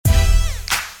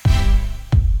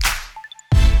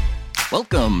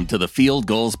Welcome to the Field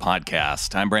Gulls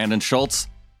Podcast. I'm Brandon Schultz.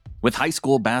 With high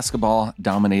school basketball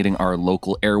dominating our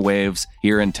local airwaves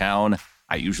here in town,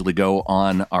 I usually go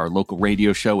on our local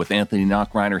radio show with Anthony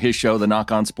Knockreiner, his show, The Knock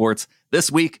on Sports.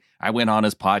 This week, I went on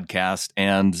his podcast,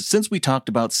 and since we talked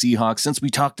about Seahawks, since we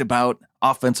talked about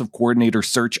offensive coordinator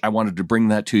search, I wanted to bring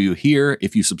that to you here.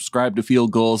 If you subscribe to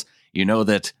Field Gulls, you know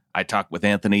that I talk with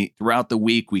Anthony throughout the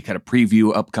week. We kind of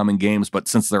preview upcoming games, but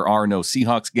since there are no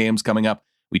Seahawks games coming up,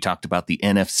 we talked about the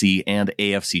NFC and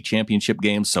AFC championship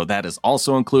games, so that is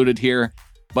also included here.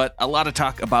 But a lot of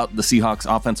talk about the Seahawks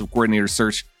offensive coordinator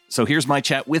search. So here's my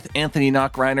chat with Anthony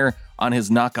Knockreiner on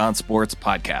his Knock on Sports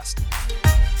podcast.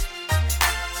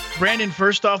 Brandon,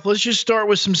 first off, let's just start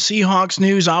with some Seahawks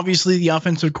news. Obviously, the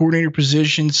offensive coordinator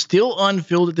position still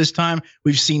unfilled at this time.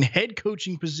 We've seen head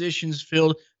coaching positions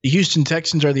filled. The Houston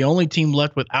Texans are the only team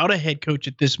left without a head coach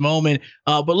at this moment.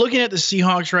 But looking at the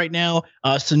Seahawks right now,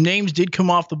 some names did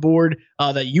come off the board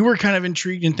that you were kind of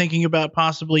intrigued in thinking about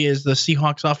possibly as the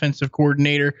Seahawks offensive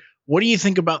coordinator. What do you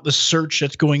think about the search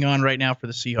that's going on right now for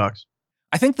the Seahawks?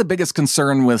 I think the biggest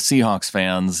concern with Seahawks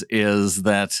fans is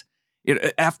that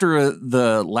after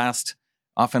the last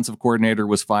offensive coordinator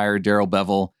was fired, Darrell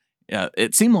Bevell,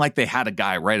 it seemed like they had a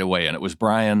guy right away, and it was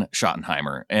Brian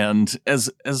Schottenheimer. And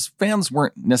as fans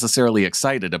weren't necessarily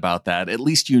excited about that, at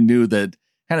least you knew that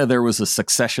kind of there was a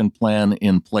succession plan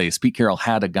in place. Pete Carroll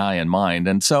had a guy in mind.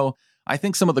 And so I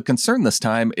think some of the concern this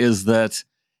time is that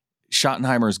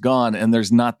Schottenheimer's gone, and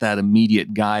there's not that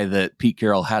immediate guy that Pete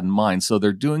Carroll had in mind. So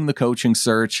they're doing the coaching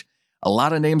search. A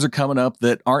lot of names are coming up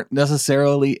that aren't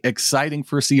necessarily exciting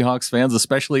for Seahawks fans,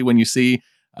 especially when you see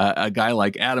a guy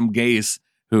like Adam Gase,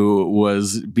 who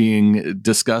was being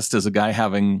discussed as a guy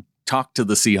having talked to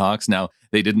the Seahawks. Now,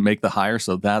 they didn't make the hire,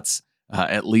 so that's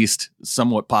at least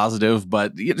somewhat positive.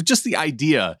 But just the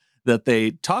idea that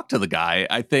they talked to the guy,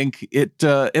 I think it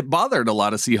bothered a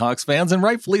lot of Seahawks fans, and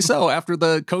rightfully so, after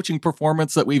the coaching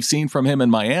performance that we've seen from him in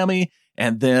Miami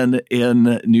and then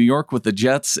in New York with the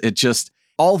Jets. It just,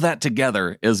 all that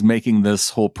together is making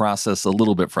this whole process a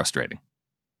little bit frustrating.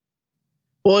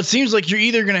 Well, it seems like you're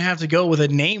either going to have to go with a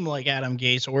name like Adam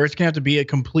Gase, or it's going to have to be a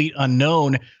complete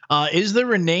unknown. Is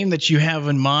there a name that you have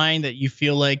in mind that you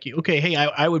feel like, okay, hey,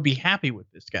 I would be happy with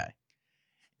this guy?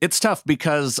 It's tough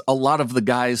because a lot of the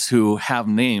guys who have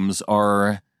names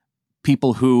are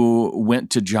people who went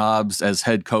to jobs as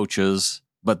head coaches,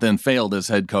 but then failed as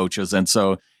head coaches. And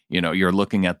so, you're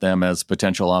looking at them as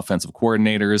potential offensive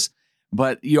coordinators.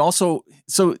 But you also,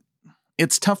 so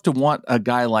it's tough to want a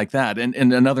guy like that. And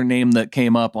another name that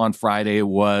came up on Friday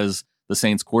was the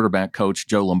Saints quarterback coach,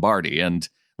 Joe Lombardi. And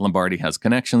Lombardi has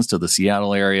connections to the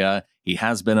Seattle area. He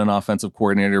has been an offensive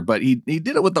coordinator, but he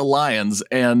did it with the Lions,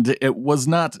 and it was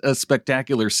not a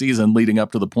spectacular season leading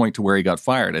up to the point to where he got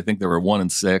fired. I think they were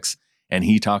 1-6, and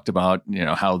he talked about,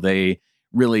 how they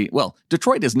really,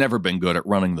 Detroit has never been good at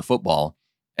running the football.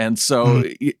 And so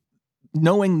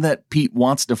knowing that Pete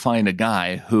wants to find a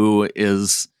guy who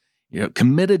is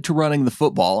committed to running the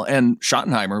football, and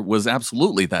Schottenheimer was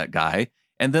absolutely that guy.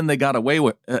 And then they got away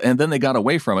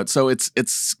from it. So it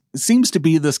seems to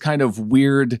be this kind of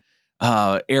weird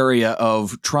area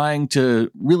of trying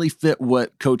to really fit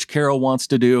what Coach Carroll wants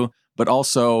to do, but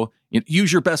also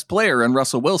use your best player in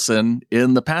Russell Wilson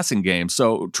in the passing game.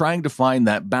 So trying to find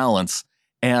that balance,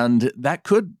 and that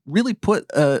could really put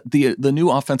the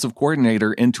new offensive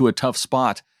coordinator into a tough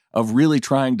spot of really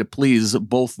trying to please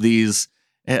both these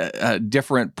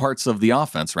different parts of the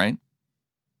offense, right?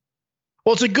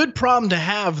 Well, it's a good problem to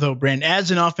have, though, Brent, as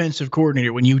an offensive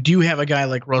coordinator. When you do have a guy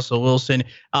like Russell Wilson,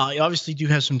 you obviously do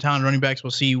have some talented running backs.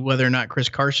 We'll see whether or not Chris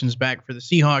Carson's back for the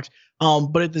Seahawks.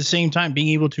 But at the same time, being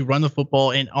able to run the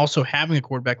football and also having a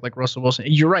quarterback like Russell Wilson,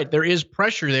 you're right, there is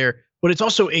pressure there, but it's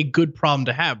also a good problem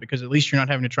to have because at least you're not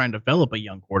having to try and develop a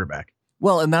young quarterback.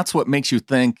 Well, and that's what makes you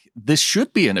think this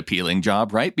should be an appealing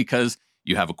job, right? Because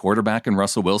you have a quarterback in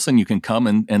Russell Wilson. You can come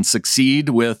and succeed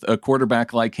with a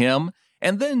quarterback like him.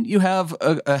 And then you have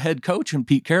a head coach in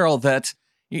Pete Carroll that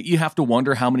you have to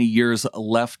wonder how many years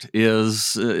left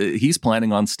he's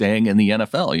planning on staying in the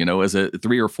NFL. Is it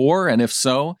 3 or 4? And if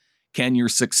so, can your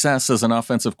success as an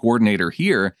offensive coordinator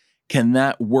here, can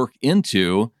that work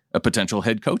into a potential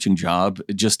head coaching job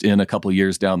just in a couple of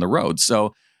years down the road?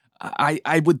 So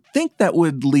I would think that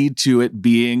would lead to it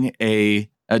being a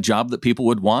job that people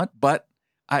would want, but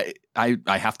I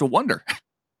have to wonder.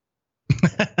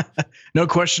 No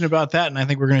question about that. And I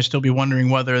think we're going to still be wondering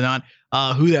whether or not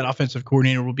who that offensive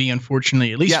coordinator will be,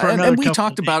 unfortunately, at least for another and we couple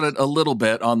talked of about days. it a little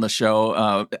bit on the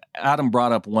show. Adam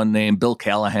brought up one name, Bill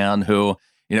Callahan, who,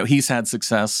 he's had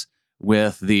success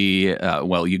with the,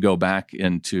 you go back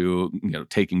into,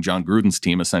 taking John Gruden's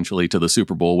team essentially to the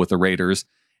Super Bowl with the Raiders,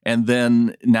 and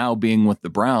then now being with the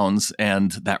Browns,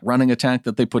 and that running attack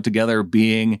that they put together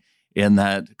being in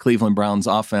that Cleveland Browns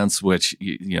offense, which,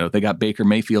 they got Baker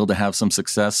Mayfield to have some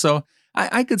success. So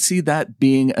I could see that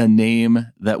being a name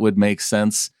that would make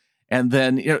sense. And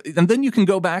then, you can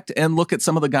go back and look at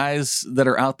some of the guys that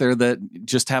are out there that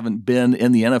just haven't been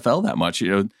in the NFL that much.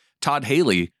 Todd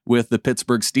Haley with the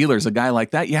Pittsburgh Steelers, a guy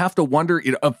like that. You have to wonder,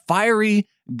 a fiery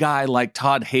guy like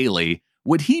Todd Haley,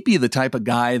 would he be the type of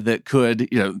guy that could,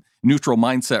 neutral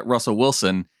mindset Russell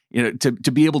Wilson,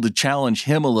 to be able to challenge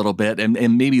him a little bit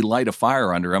and maybe light a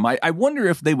fire under him? I wonder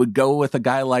if they would go with a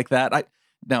guy like that.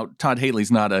 Now, Todd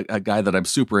Haley's not a guy that I'm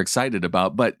super excited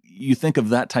about, but you think of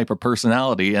that type of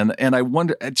personality, and I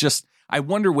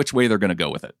wonder which way they're going to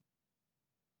go with it.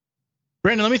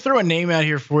 Brandon, let me throw a name out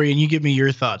here for you, and you give me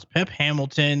your thoughts. Pep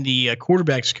Hamilton, the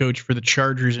quarterbacks coach for the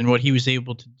Chargers, and what he was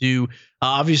able to do.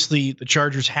 Obviously, the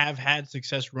Chargers have had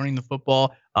success running the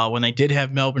football when they did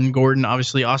have Melvin Gordon.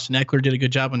 Obviously, Austin Eckler did a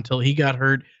good job until he got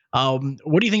hurt.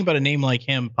 What do you think about a name like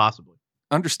him, possibly?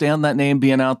 Understand that name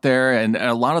being out there, and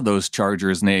a lot of those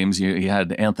Chargers names, you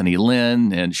had Anthony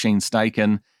Lynn and Shane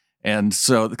Steichen, and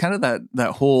so kind of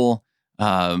that whole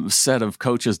set of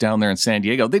coaches down there in San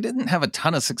Diego. They didn't have a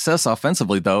ton of success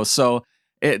offensively, though, so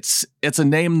it's a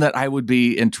name that I would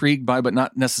be intrigued by, but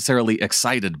not necessarily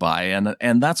excited by,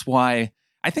 and that's why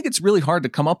I think it's really hard to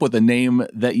come up with a name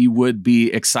that you would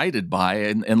be excited by,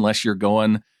 unless you're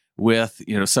going with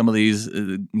some of these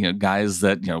guys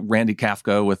that Randy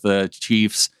Kafka with the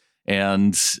Chiefs,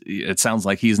 and it sounds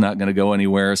like he's not going to go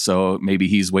anywhere, so maybe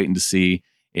he's waiting to see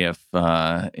if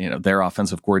their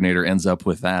offensive coordinator ends up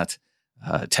with that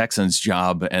Texans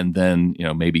job, and then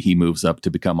maybe he moves up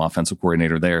to become offensive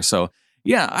coordinator there. So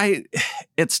yeah,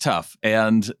 it's tough,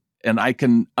 and I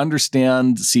can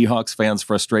understand Seahawks fans'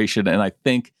 frustration, and I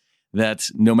think that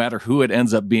no matter who it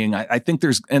ends up being, I think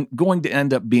there's going to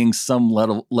end up being some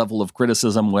level of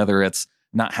criticism, whether it's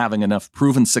not having enough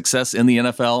proven success in the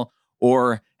NFL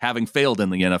or having failed in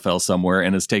the NFL somewhere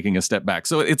and is taking a step back.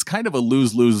 So it's kind of a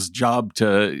lose-lose job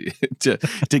to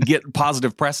get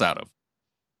positive press out of.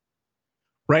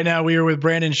 Right now, we are with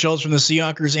Brandon Schultz from the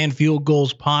Seahawkers and Field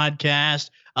Goals podcast.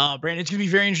 Brandon, it's going to be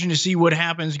very interesting to see what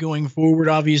happens going forward.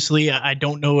 Obviously, I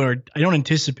don't know, or I don't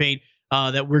anticipate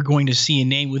that we're going to see a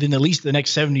name within at least the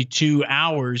next 72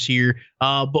 hours here.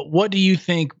 But what do you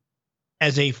think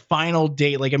as a final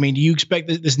date? Do you expect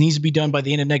that this needs to be done by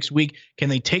the end of next week? Can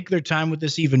they take their time with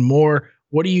this even more?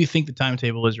 What do you think the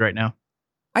timetable is right now?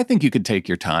 I think you could take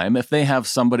your time. If they have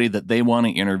somebody that they want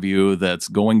to interview that's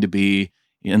going to be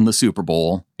in the Super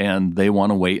Bowl and they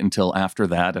want to wait until after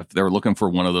that, if they're looking for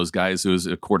one of those guys who's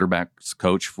a quarterback's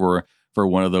coach for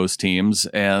one of those teams,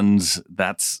 and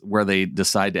that's where they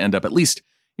decide to end up, at least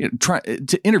try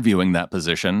to interviewing that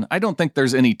position. I don't think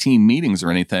there's any team meetings or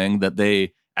anything that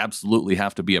they absolutely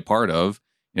have to be a part of,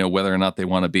 whether or not they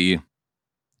want to be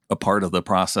a part of the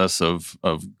process of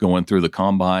going through the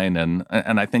combine. And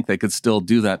I think they could still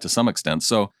do that to some extent.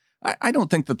 So I don't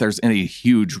think that there's any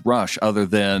huge rush, other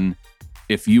than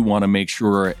if you want to make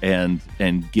sure and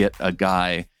get a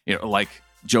guy, like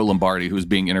Joe Lombardi, who's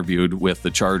being interviewed with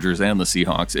the Chargers and the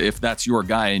Seahawks. If that's your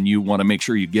guy and you want to make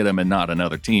sure you get him and not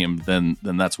another team, then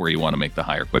that's where you want to make the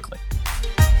hire quickly.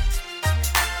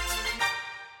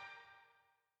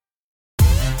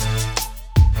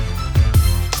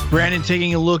 Brandon,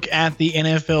 taking a look at the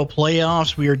NFL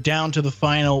playoffs, we are down to the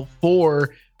final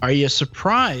four. Are you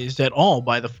surprised at all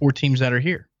by the four teams that are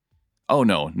here? Oh,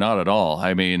 no, not at all.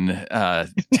 I mean,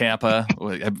 Tampa,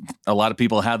 a lot of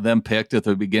people had them picked at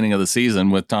the beginning of the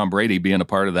season, with Tom Brady being a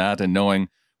part of that and knowing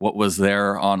what was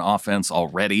there on offense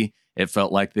already. It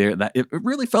felt like it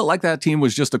really felt like that team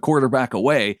was just a quarterback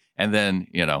away. And then,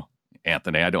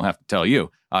 Anthony, I don't have to tell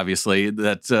you, obviously,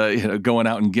 that going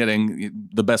out and getting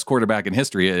the best quarterback in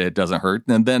history, it doesn't hurt.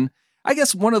 And then I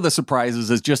guess one of the surprises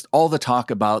is just all the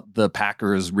talk about the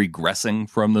Packers regressing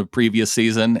from the previous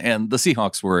season, and the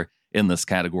Seahawks were in this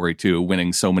category too,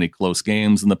 winning so many close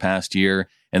games in the past year,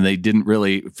 and it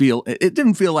didn't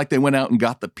feel like they went out and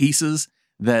got the pieces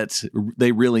that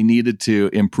they really needed to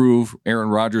improve Aaron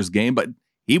Rodgers' game, but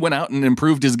he went out and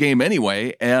improved his game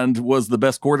anyway and was the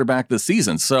best quarterback this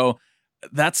season. So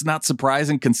that's not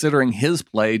surprising considering his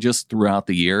play just throughout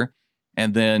the year.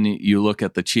 And then you look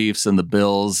at the Chiefs and the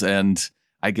Bills, and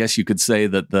I guess you could say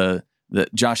that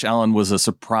Josh Allen was a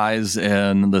surprise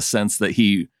in the sense that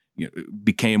he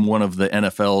became one of the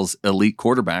NFL's elite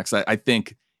quarterbacks. I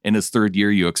think in his third year,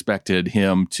 you expected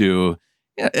him to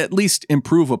at least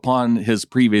improve upon his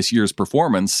previous year's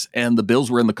performance. And the Bills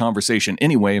were in the conversation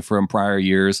anyway from prior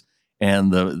years.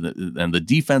 and the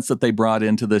defense that they brought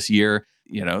into this year.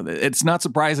 It's not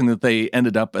surprising that they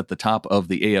ended up at the top of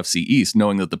the AFC East,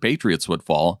 knowing that the Patriots would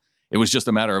fall. It was just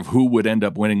a matter of who would end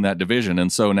up winning that division.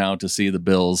 And so now to see the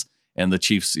Bills and the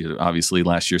Chiefs, obviously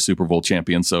last year's Super Bowl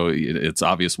champions, so it's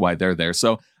obvious why they're there.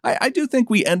 So I do think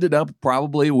we ended up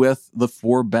probably with the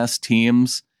 4 best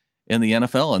teams in the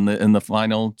NFL in the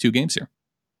final 2 games here.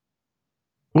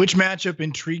 Which matchup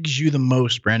intrigues you the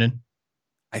most, Brandon?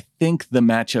 I think the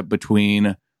matchup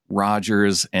between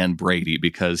Rodgers and Brady,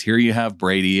 because here you have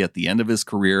Brady at the end of his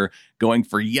career going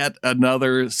for yet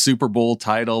another Super Bowl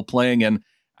title, playing in,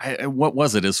 what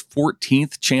was it, his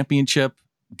 14th championship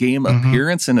game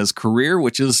appearance in his career,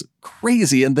 which is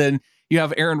crazy. And then you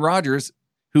have Aaron Rodgers,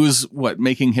 who's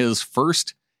making his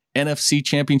first NFC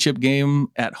championship game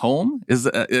at home.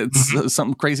 It's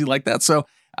something crazy like that. So,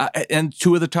 and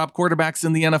 2 of the top quarterbacks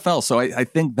in the NFL. So I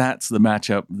think that's the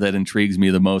matchup that intrigues me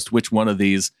the most. Which one of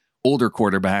these older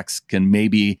quarterbacks can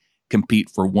maybe compete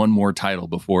for one more title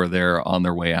before they're on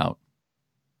their way out?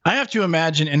 I have to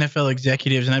imagine NFL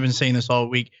executives, and I've been saying this all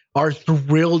week, are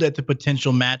thrilled at the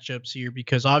potential matchups here,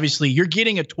 because obviously you're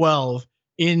getting a 12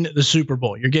 in the Super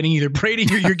Bowl. You're getting either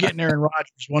Brady or you're getting Aaron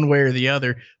Rodgers, one way or the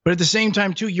other. But at the same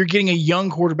time, too, you're getting a young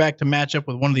quarterback to match up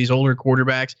with one of these older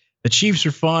quarterbacks. The Chiefs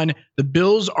are fun. The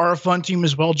Bills are a fun team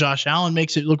as well. Josh Allen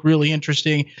makes it look really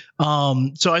interesting.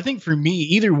 So I think for me,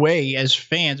 either way, as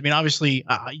fans, I mean, obviously,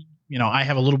 I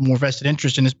have a little more vested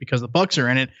interest in this because the Bucs are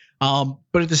in it.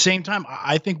 But at the same time,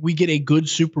 I think we get a good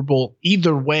Super Bowl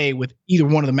either way with either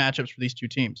one of the matchups for these 2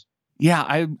 teams. Yeah,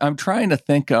 I'm trying to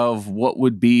think of what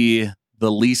would be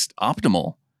the least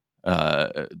optimal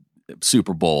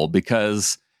Super Bowl,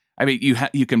 because I mean,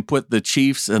 you can put the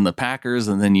Chiefs and the Packers,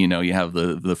 and then you have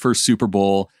the first Super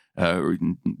Bowl,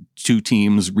 2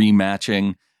 teams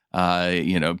rematching.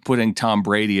 Putting Tom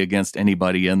Brady against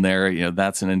anybody in there,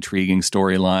 that's an intriguing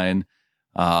storyline.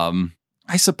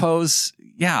 I suppose,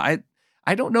 yeah,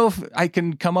 I don't know if I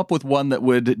can come up with one that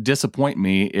would disappoint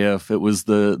me if it was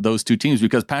those 2 teams,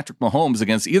 because Patrick Mahomes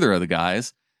against either of the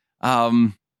guys,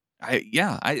 we're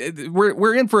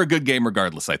in for a good game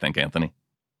regardless, I think, Anthony.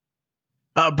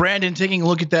 Brandon, taking a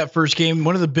look at that first game,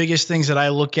 one of the biggest things that I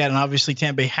look at, and obviously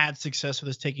Tampa Bay had success with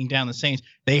us taking down the Saints.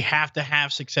 They have to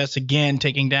have success again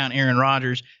taking down Aaron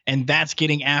Rodgers, and that's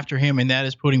getting after him, and that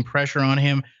is putting pressure on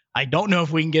him. I don't know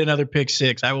if we can get another pick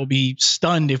 6. I will be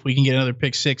stunned if we can get another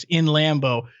pick 6 in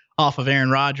Lambeau off of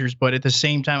Aaron Rodgers. But at the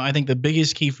same time, I think the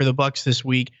biggest key for the Bucs this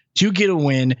week to get a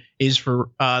win is for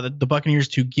the Buccaneers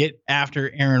to get after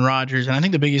Aaron Rodgers. And I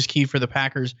think the biggest key for the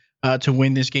Packers to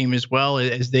win this game as well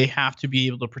is they have to be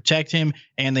able to protect him,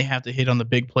 and they have to hit on the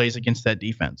big plays against that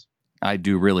defense. I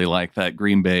do really like that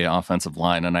Green Bay offensive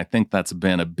line, and I think that's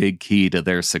been a big key to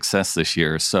their success this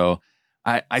year. So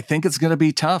I think it's going to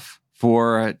be tough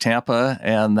for Tampa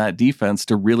and that defense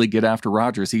to really get after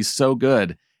Rodgers. He's so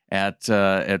good at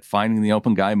finding the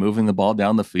open guy, moving the ball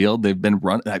down the field. They've been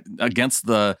run against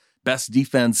the best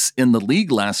defense in the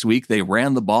league last week. They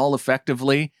ran the ball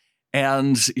effectively,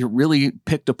 and it really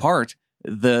picked apart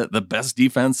the best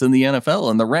defense in the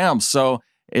NFL and the Rams. So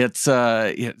it's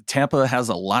Tampa has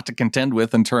a lot to contend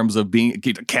with in terms of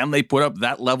can they put up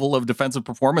that level of defensive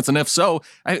performance? And if so,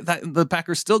 the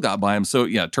Packers still got by them. So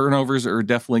yeah, turnovers are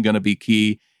definitely going to be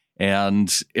key. And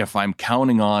if I'm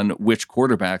counting on which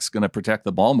quarterback's going to protect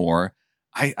the ball more,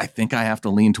 I think I have to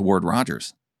lean toward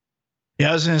Rodgers. Yeah,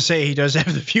 I was going to say he does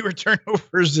have the fewer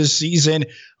turnovers this season.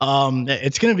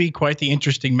 It's going to be quite the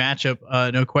interesting matchup,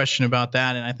 no question about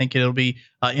that. And I think it'll be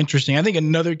interesting. I think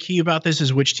another key about this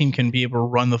is which team can be able to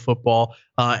run the football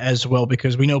as well,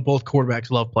 because we know both quarterbacks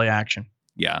love play action.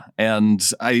 Yeah, and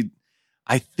I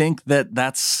think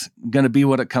that's going to be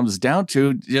what it comes down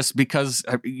to, just because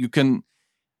you can.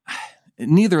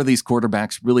 Neither of these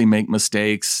quarterbacks really make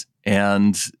mistakes,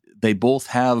 and they both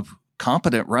have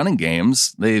competent running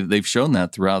games. They've shown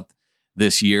that throughout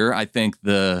this year. I think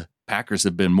the Packers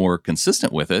have been more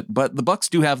consistent with it, but the Bucs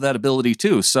do have that ability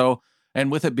too. So,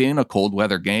 and with it being a cold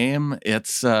weather game,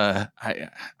 it's I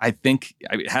think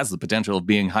it has the potential of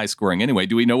being high scoring anyway.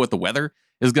 Do we know what the weather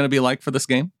is going to be like for this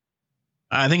game?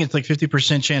 I think it's like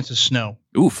 50% chance of snow.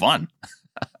 Ooh, fun.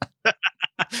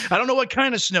 I don't know what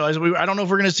kind of snow. I don't know if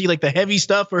we're going to see like the heavy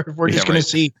stuff, or if we're just going to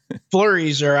see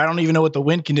flurries, or I don't even know what the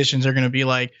wind conditions are going to be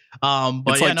like. But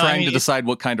it's like trying to decide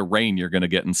what kind of rain you're going to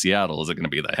get in Seattle. Is it going to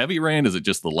be the heavy rain? Is it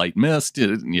just the light mist?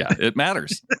 It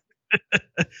matters.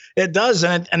 It does.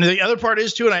 And the other part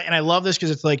is too, and I love this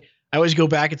because it's like, I always go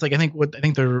back. It's like, I think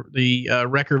the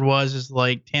record is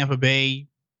like Tampa Bay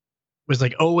was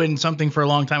like 0 and something for a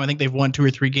long time. I think they've won 2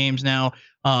 or 3 games now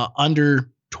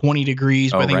under 20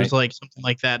 degrees, but Oh, I think it right. was like something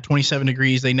like that, 27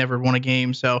 degrees. They never won a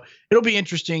game. So it'll be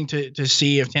interesting to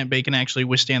see if Tampa Bay can actually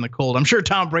withstand the cold. I'm sure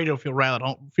Tom Brady will feel right at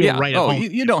home. Yeah. Right at Oh, home.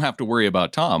 you don't have to worry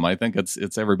about Tom. I think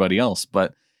it's everybody else.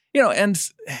 But, and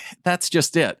that's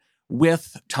just it.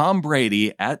 With Tom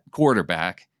Brady at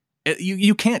quarterback,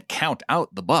 you can't count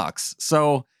out the Bucs.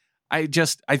 So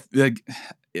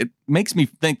it makes me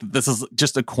think that this is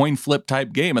just a coin flip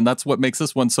type game. And that's what makes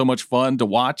this one so much fun to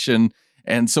watch and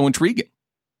so intriguing.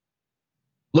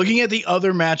 Looking at the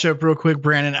other matchup real quick,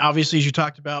 Brandon, obviously, as you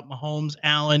talked about, Mahomes,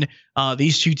 Allen,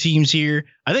 these two teams here.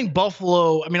 I think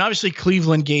Buffalo, obviously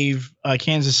Cleveland gave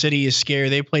Kansas City a scare.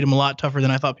 They played them a lot tougher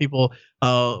than I thought people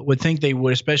would think they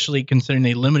would, especially considering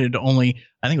they limited to only,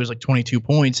 I think it was like 22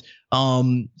 points.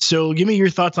 So give me your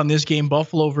thoughts on this game,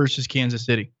 Buffalo versus Kansas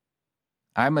City.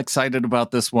 I'm excited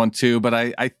about this one too, but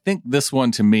I think this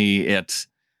one to me,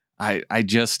 I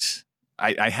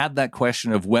had that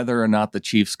question of whether or not the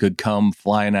Chiefs could come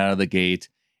flying out of the gate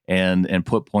and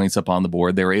put points up on the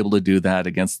board. They were able to do that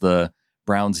against the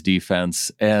Browns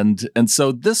defense. And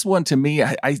so this one to me,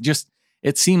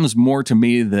 it seems more to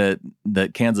me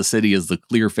that Kansas City is the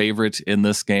clear favorite in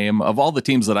this game. Of all the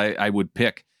teams that I would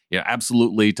pick,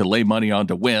 absolutely to lay money on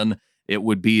to win, it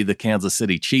would be the Kansas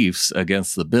City Chiefs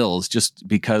against the Bills, just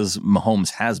because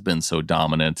Mahomes has been so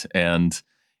dominant. And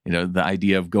the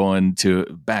idea of going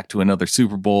back to another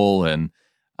Super Bowl. And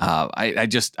I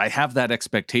have that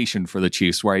expectation for the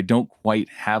Chiefs where I don't quite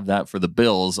have that for the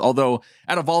Bills. Although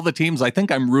out of all the teams, I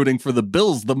think I'm rooting for the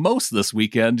Bills the most this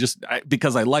weekend,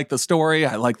 because I like the story.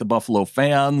 I like the Buffalo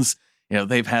fans.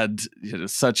 They've had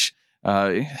such,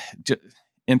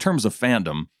 in terms of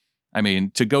fandom,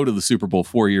 to go to the Super Bowl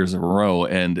 4 years in a row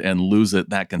and lose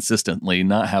it that consistently,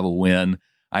 not have a win.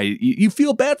 You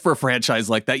feel bad for a franchise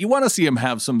like that. You want to see them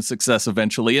have some success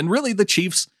eventually. And really, the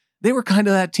Chiefs, they were kind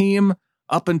of that team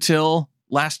up until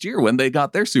last year when they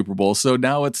got their Super Bowl. So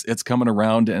now it's coming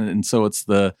around. And so it's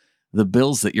the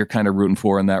Bills that you're kind of rooting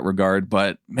for in that regard.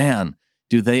 But man,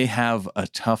 do they have a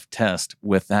tough test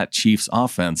with that Chiefs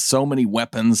offense? So many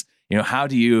weapons. How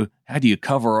do you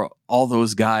cover all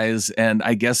those guys? And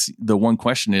I guess the one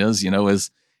question is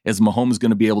Mahomes going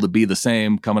to be able to be the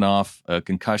same coming off a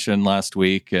concussion last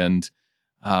week? And,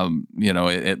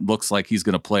 it looks like he's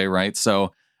going to play, right?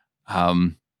 So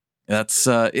that's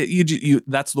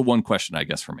that's the one question, I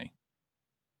guess, for me.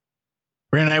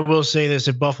 Brandon, I will say this.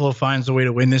 If Buffalo finds a way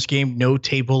to win this game, no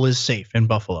table is safe in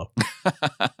Buffalo.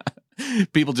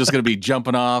 People just going to be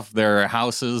jumping off their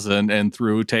houses and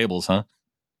through tables, huh?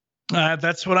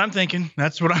 That's what I'm thinking. Hey,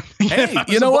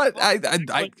 you know what?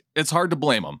 It's hard to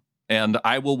blame them. And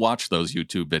I will watch those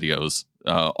YouTube videos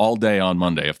all day on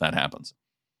Monday if that happens.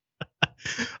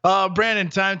 Brandon,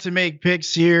 time to make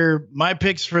picks here. My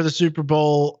picks for the Super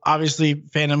Bowl, obviously,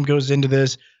 fandom goes into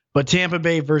this, but Tampa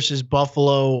Bay versus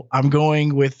Buffalo. I'm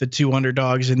going with the two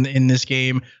underdogs in this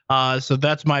game. So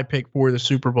that's my pick for the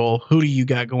Super Bowl. Who do you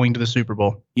got going to the Super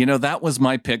Bowl? That was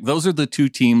my pick. Those are the two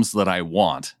teams that I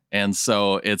want. And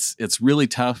so it's really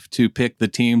tough to pick the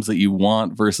teams that you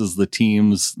want versus the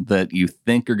teams that you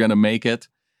think are going to make it.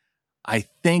 I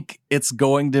think it's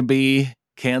going to be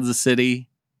Kansas City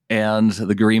and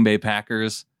the Green Bay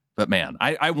Packers. But man,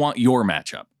 I want your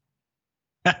matchup.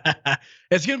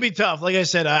 It's going to be tough. Like I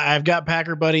said, I've got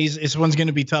Packer buddies. This one's going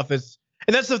to be tough. And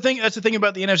that's the thing. That's the thing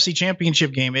about the NFC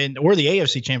Championship game or the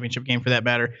AFC Championship game for that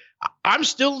matter. I'm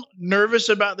still nervous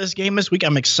about this game this week.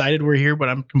 I'm excited we're here, but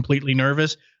I'm completely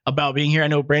nervous about being here. I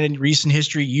know, Brandon, recent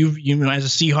history, you as a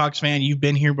Seahawks fan, you've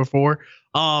been here before.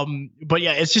 But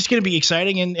yeah, it's just going to be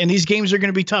exciting, and these games are going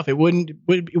to be tough. It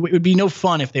would be no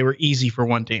fun if they were easy for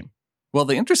one team. Well,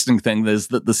 the interesting thing is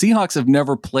that the Seahawks have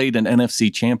never played an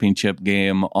NFC Championship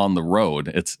game on the road.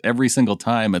 It's every single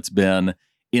time it's been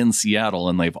in Seattle,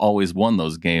 and they've always won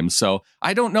those games. So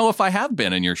I don't know if I have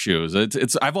been in your shoes.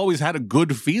 I've always had a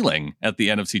good feeling at the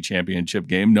NFC Championship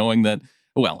game, knowing that,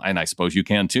 well, and I suppose you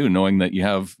can too, knowing that you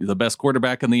have the best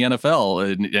quarterback in the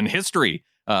NFL in history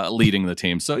leading the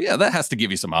team. So yeah, that has to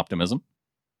give you some optimism.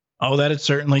 Oh, that it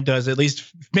certainly does. At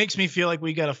least makes me feel like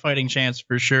we got a fighting chance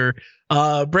for sure.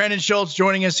 Brandon Schultz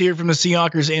joining us here from the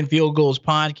Seahawkers and Field Goals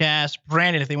podcast.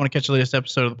 Brandon, if they want to catch the latest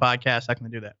episode of the podcast, how can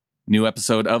they do that? New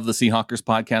episode of the Seahawkers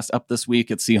podcast up this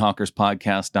week at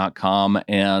SeahawkersPodcast.com.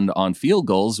 And on Field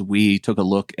Goals, we took a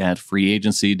look at free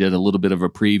agency, did a little bit of a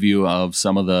preview of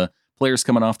some of the players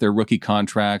coming off their rookie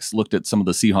contracts, looked at some of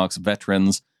the Seahawks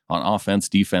veterans on offense,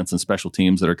 defense, and special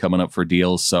teams that are coming up for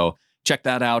deals. So check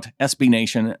that out,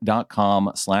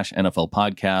 SBNation.com/NFL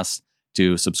podcasts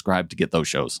to subscribe to get those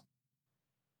shows.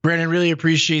 Brandon, really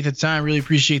appreciate the time. Really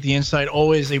appreciate the insight.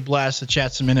 Always a blast to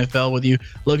chat some NFL with you.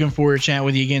 Looking forward to chatting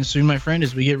with you again soon, my friend,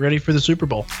 as we get ready for the Super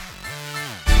Bowl.